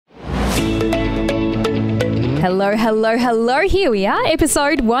Hello, hello, hello. Here we are,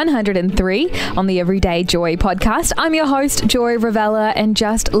 episode 103 on the Everyday Joy podcast. I'm your host, Joy Ravella, and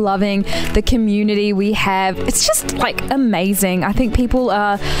just loving the community we have. It's just like amazing. I think people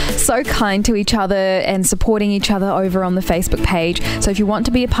are so kind to each other and supporting each other over on the Facebook page. So if you want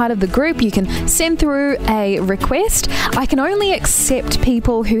to be a part of the group, you can send through a request. I can only accept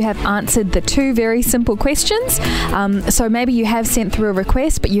people who have answered the two very simple questions. So maybe you have sent through a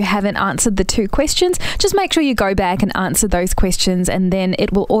request, but you haven't answered the two questions. Just make sure you go back and answer those questions, and then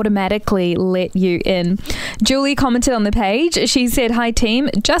it will automatically let you in. Julie commented on the page. She said, "Hi team,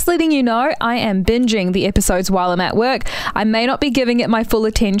 just letting you know I am binging the episodes while I'm at work. I may not be giving it my full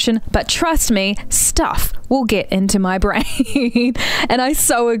attention, but trust me, stuff will get into my brain." And I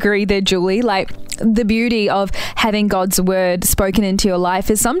so agree there, Julie. Like, the beauty of having God's word spoken into your life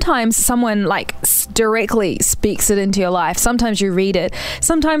is sometimes someone directly speaks it into your life. Sometimes you read it.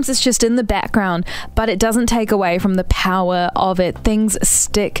 Sometimes it's just in the background, but it doesn't take away from the power of it. Things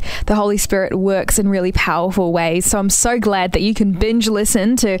stick. The Holy Spirit works in really powerful ways. So I'm so glad that you can binge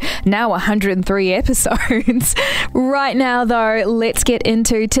listen to now 103 episodes. Right now, though, let's get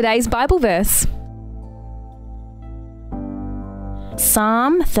into today's Bible verse.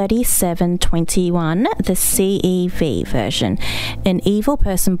 Psalm 37:21, the CEV version. An evil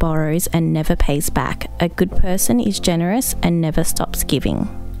person borrows and never pays back. A good person is generous and never stops giving.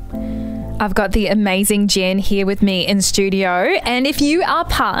 I've got the amazing Jen here with me in studio, and if you are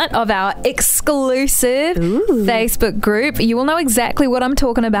part of our exclusive Facebook group, you will know exactly what I'm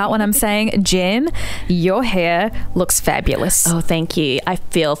talking about when I'm saying, Jen, your hair looks fabulous. Oh, thank you. I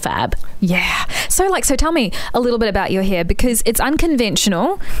feel fab. Yeah. So tell me a little bit about your hair, because it's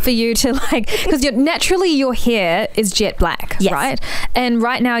unconventional for you to because naturally your hair is jet black, yes, right? And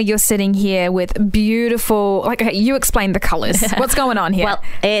right now you're sitting here with beautiful, okay, you explain the colors. What's going on here? Well,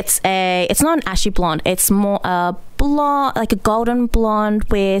 it's not an ashy blonde. It's more a blonde, like a golden blonde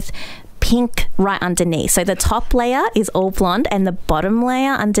with pink right underneath. So the top layer is all blonde and the bottom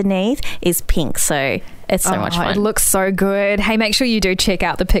layer underneath is pink. So it's so much fun. It looks so good. Hey, make sure you do check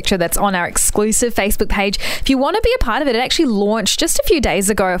out the picture that's on our exclusive Facebook page. If you want to be a part of it, it actually launched just a few days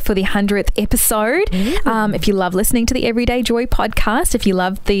ago for the 100th episode. If you love listening to the Everyday Joy podcast, if you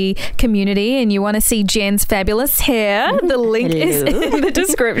love the community and you want to see Jen's fabulous hair, the link is in the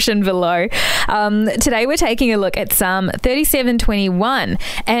description below. Today we're taking a look at Psalm 37:21.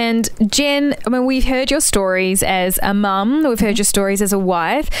 And Jen, we've heard your stories as a mum, we've heard your stories as a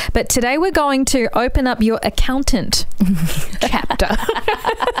wife, but today we're going to open up your accountant chapter.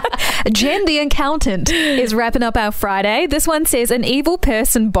 Jen, the accountant, is wrapping up our Friday. This one says, an evil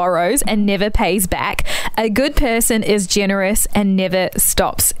person borrows and never pays back. A good person is generous and never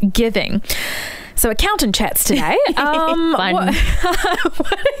stops giving. So accountant chats today. Fun.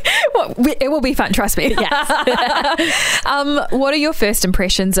 It will be fun, trust me. Yes. What are your first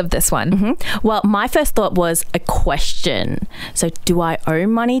impressions of this one? Well, my first thought was a question. So do I owe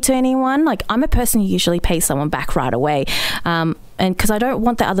money to anyone? I'm a person who usually pays someone back right away. And because I don't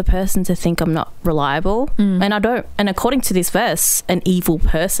want the other person to think I'm not reliable. And according to this verse, an evil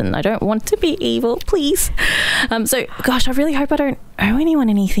person. I don't want to be evil, please. So, gosh, I really hope I don't owe anyone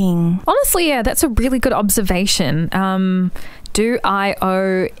anything. Honestly, yeah, that's a really good observation. Do I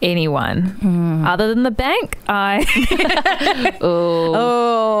owe anyone? Other than the bank?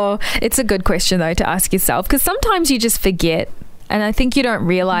 It's a good question, though, to ask yourself, because sometimes you just forget. And I think you don't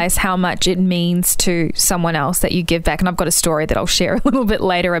realize how much it means to someone else that you give back. And I've got a story that I'll share a little bit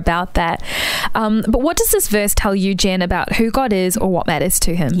later about that. But what does this verse tell you, Jen, about who God is or what matters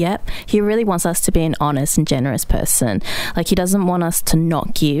to him? Yep. He really wants us to be an honest and generous person. He doesn't want us to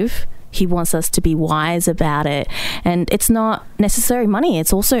not give. He wants us to be wise about it. And it's not necessarily money.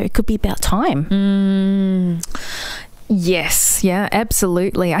 It could be about time. Yes, yeah,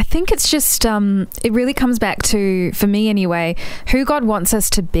 absolutely. I think it's just, it really comes back to, for me anyway, who God wants us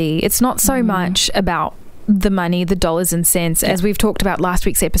to be. It's not so much about the money, the dollars and cents, as we've talked about last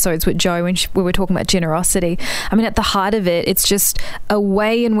week's episodes with Joe when we were talking about generosity. At the heart of it, it's just a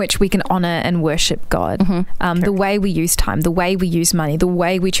way in which we can honor and worship God. The way we use time, the way we use money, the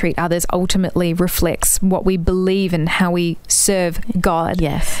way we treat others ultimately reflects what we believe and how we serve God.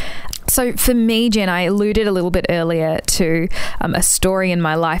 Yes. So for me, Jen, I alluded a little bit earlier to a story in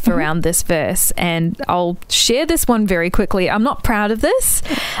my life around this verse, and I'll share this one very quickly. I'm not proud of this,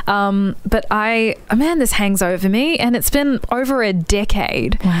 but this hangs over me, and it's been over a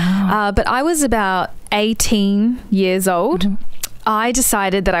decade. Wow. But I was about 18 years old. I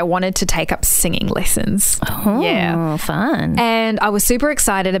decided that I wanted to take up singing lessons. Oh, fun. And I was super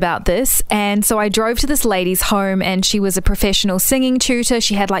excited about this. And so I drove to this lady's home, and she was a professional singing tutor.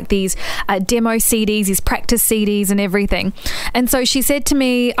 She had like these demo CDs, these practice CDs and everything. And so she said to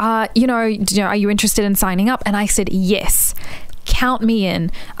me, are you interested in signing up? And I said, yes, count me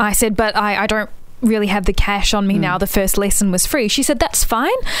in. I said, but I don't really have the cash on me now. The first lesson was free. She said, that's fine.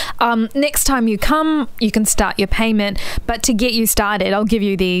 Next time you come, you can start your payment, but to get you started, I'll give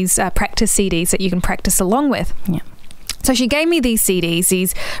you these practice CDs that you can practice along with. Yeah. So she gave me these CDs,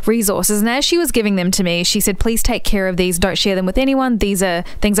 these resources, and as she was giving them to me, she said, please take care of these. Don't share them with anyone. These are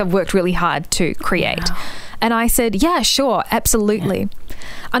things I've worked really hard to create. Wow. And I said, yeah, sure, absolutely. Yeah.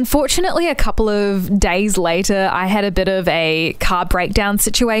 Unfortunately, a couple of days later, I had a bit of a car breakdown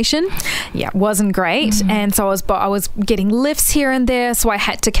situation. Yeah, it wasn't great. And so I was getting lifts here and there, so I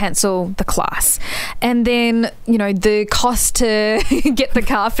had to cancel the class. And then, the cost to get the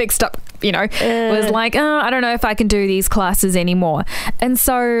car fixed up, was like, I don't know if I can do these classes anymore. And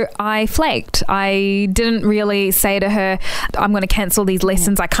so I flaked. I didn't really say to her, I'm going to cancel these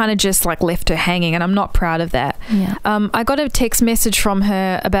lessons. I kind of just left her hanging, and I'm not proud of that. Yeah. I got a text message from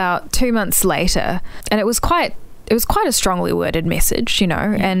her about 2 months later, and it was quite a strongly worded message,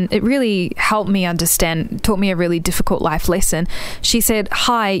 and it really helped me understand, taught me a really difficult life lesson. She said,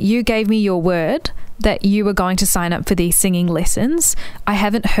 hi, you gave me your word that you were going to sign up for these singing lessons. I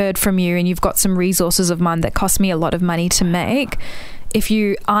haven't heard from you, and you've got some resources of mine that cost me a lot of money to make. If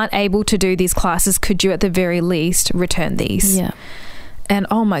you aren't able to do these classes, could you at the very least return these? Yeah. And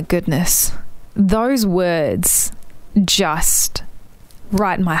oh my goodness, those words just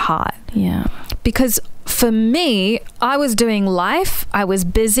right in my heart. Yeah. Because for me, I was doing life. I was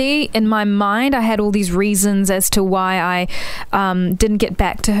busy. In my mind, I had all these reasons as to why I didn't get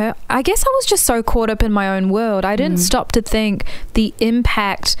back to her. I guess I was just so caught up in my own world. I didn't stop to think the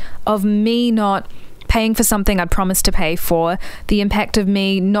impact of me not paying for something I'd promised to pay for, the impact of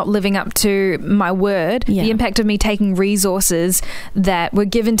me not living up to my word, the impact of me taking resources that were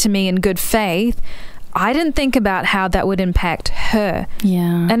given to me in good faith. I didn't think about how that would impact her.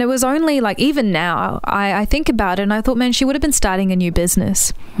 Yeah. And it was only even now, I think about it and I thought, man, she would have been starting a new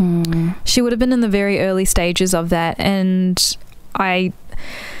business. She would have been in the very early stages of that. And I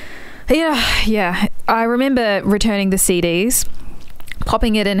remember returning the CDs,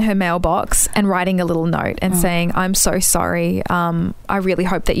 popping it in her mailbox and writing a little note and saying, I'm so sorry. I really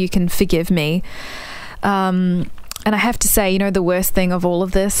hope that you can forgive me. And I have to say, the worst thing of all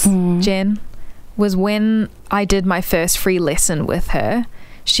of this, Jen, was when I did my first free lesson with her.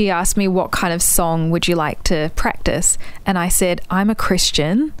 She asked me, what kind of song would you like to practice? And I said, I'm a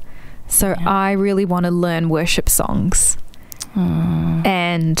Christian, so I really want to learn worship songs.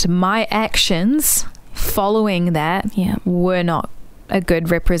 And my actions following that were not a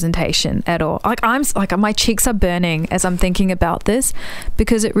good representation at all. My cheeks are burning as I'm thinking about this,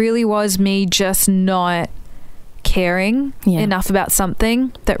 because it really was me just not caring enough about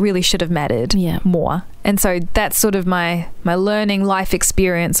something that really should have mattered more. And so that's sort of my learning life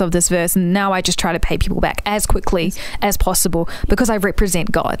experience of this verse. And now I just try to pay people back as quickly as possible because I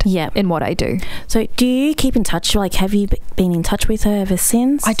represent God in what I do. So do you keep in touch? Have you been in touch with her ever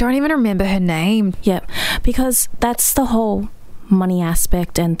since? I don't even remember her name. Yeah, because that's the whole money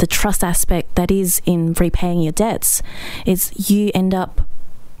aspect and the trust aspect that is in repaying your debts, is you end up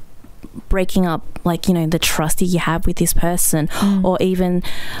breaking up the trust that you have with this person, or even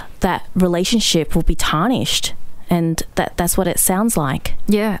that relationship will be tarnished. And that's what it sounds like.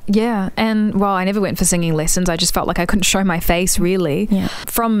 Yeah. And well, I never went for singing lessons. I just felt like I couldn't show my face, really. Yeah.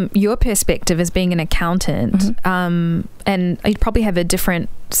 From your perspective as being an accountant, and you'd probably have a different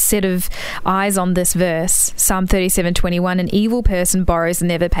set of eyes on this verse, Psalm 37:21, an evil person borrows and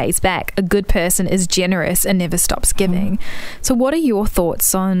never pays back. A good person is generous and never stops giving. So what are your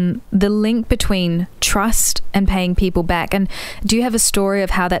thoughts on the link between trust and paying people back? And do you have a story of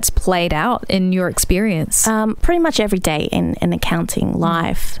how that's played out in your experience? Pretty much every day in accounting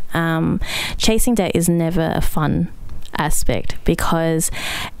life. Chasing debt is never a fun aspect, because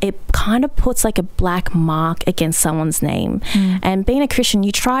it kind of puts a black mark against someone's name. And being a Christian,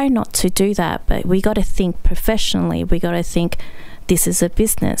 you try not to do that, but we got to think professionally. We got to think this is a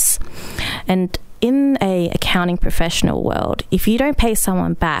business. And in a accounting professional world, if you don't pay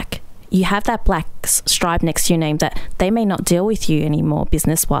someone back, you have that black stripe next to your name that they may not deal with you anymore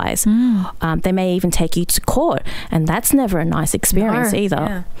business-wise. They may even take you to court, and that's never a nice experience either.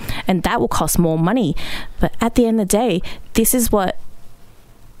 Yeah. And that will cost more money. But at the end of the day, this is what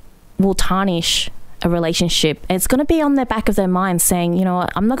will tarnish a relationship, it's going to be on the back of their mind saying, you know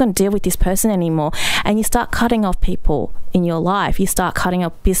what, I'm not going to deal with this person anymore. And you start cutting off people in your life. You start cutting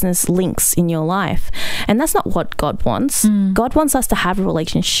off business links in your life. And that's not what God wants. God wants us to have a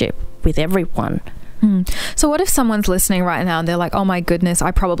relationship with everyone. So what if someone's listening right now and they're like, oh my goodness,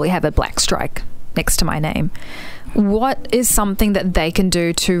 I probably have a black strike next to my name? What is something that they can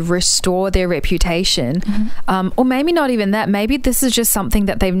do to restore their reputation? Or maybe not even that. Maybe this is just something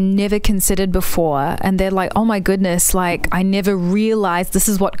that they've never considered before. And they're like, oh my goodness, like I never realized this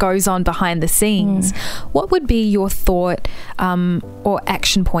is what goes on behind the scenes. What would be your thought or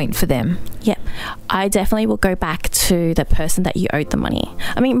action point for them? Yeah, I definitely will go back to the person that you owed the money.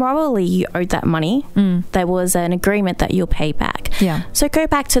 I mean, morally, you owed that money. There was an agreement that you'll pay back. Yeah. So go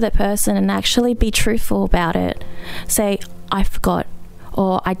back to that person and actually be truthful about it. Say, I forgot,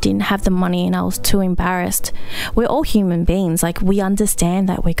 or I didn't have the money and I was too embarrassed. We're all human beings. Like, we understand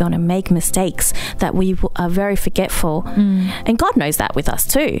that we're going to make mistakes, that we are very forgetful. And God knows that with us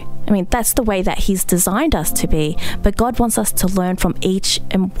too. I mean, that's the way that He's designed us to be. But God wants us to learn from each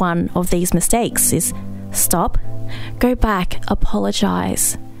and one of these mistakes is stop, go back,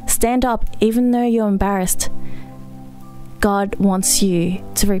 apologize, stand up, even though you're embarrassed. God wants you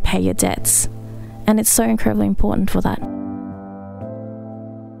to repay your debts. And it's so incredibly important for that.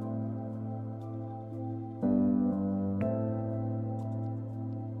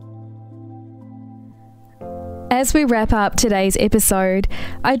 As we wrap up today's episode,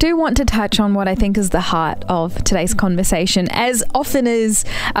 I do want to touch on what I think is the heart of today's conversation, as often is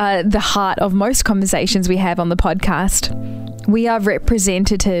the heart of most conversations we have on the podcast. We are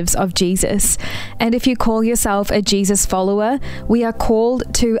representatives of Jesus, and if you call yourself a Jesus follower, we are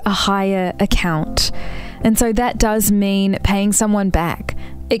called to a higher account. And so that does mean paying someone back.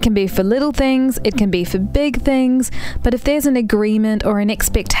 It can be for little things, it can be for big things, but if there's an agreement or an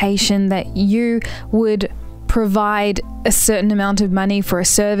expectation that you would provide a certain amount of money for a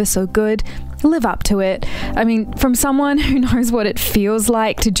service or good, live up to it. I mean, from someone who knows what it feels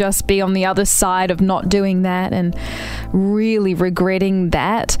like to just be on the other side of not doing that and really regretting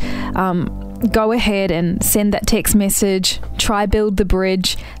that, go ahead and send that text message, try build the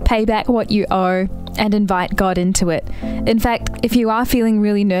bridge, pay back what you owe, and invite God into it. In fact, if you are feeling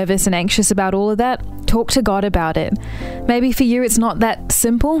really nervous and anxious about all of that, talk to God about it. Maybe for you it's not that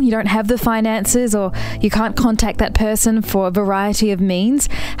simple. You don't have the finances or you can't contact that person for a variety of means.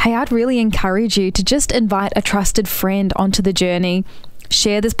 Hey, I'd really encourage you to just invite a trusted friend onto the journey.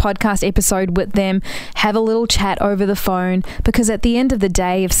 Share this podcast episode with them, have a little chat over the phone, because at the end of the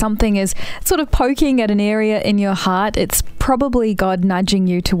day, if something is sort of poking at an area in your heart, it's probably God nudging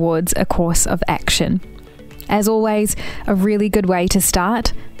you towards a course of action. As always, a really good way to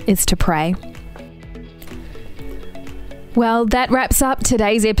start is to pray. Well, that wraps up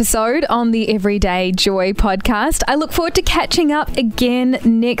today's episode on the Everyday Joy podcast. I look forward to catching up again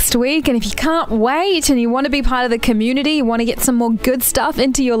next week. And if you can't wait and you want to be part of the community, you want to get some more good stuff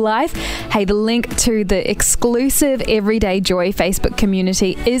into your life, hey, the link to the exclusive Everyday Joy Facebook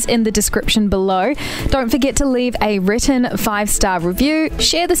community is in the description below. Don't forget to leave a written 5-star review.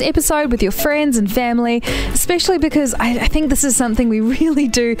 Share this episode with your friends and family, especially because I think this is something we really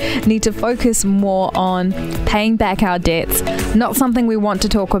do need to focus more on, paying back our debt. Not something we want to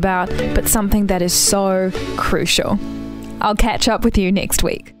talk about, but something that is so crucial. I'll catch up with you next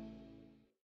week.